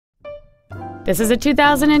This is a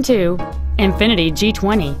 2002 Infiniti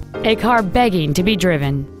G20, a car begging to be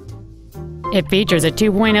driven. It features a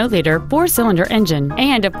 2.0-liter four-cylinder engine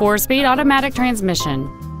and a 4-speed automatic transmission.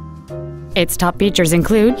 Its top features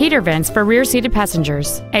include heater vents for rear-seated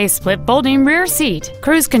passengers, a split folding rear seat,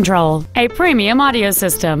 cruise control, a premium audio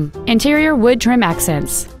system, interior wood trim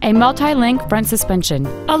accents, a multi-link front suspension,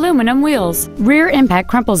 aluminum wheels, rear impact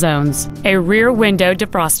crumple zones, a rear window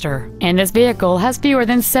defroster, and this vehicle has fewer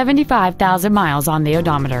than 75,000 miles on the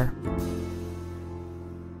odometer.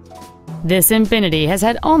 This Infiniti has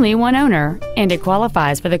had only one owner, and it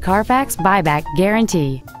qualifies for the Carfax buyback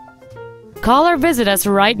guarantee. Call or visit us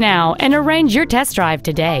right now and arrange your test drive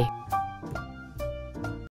today.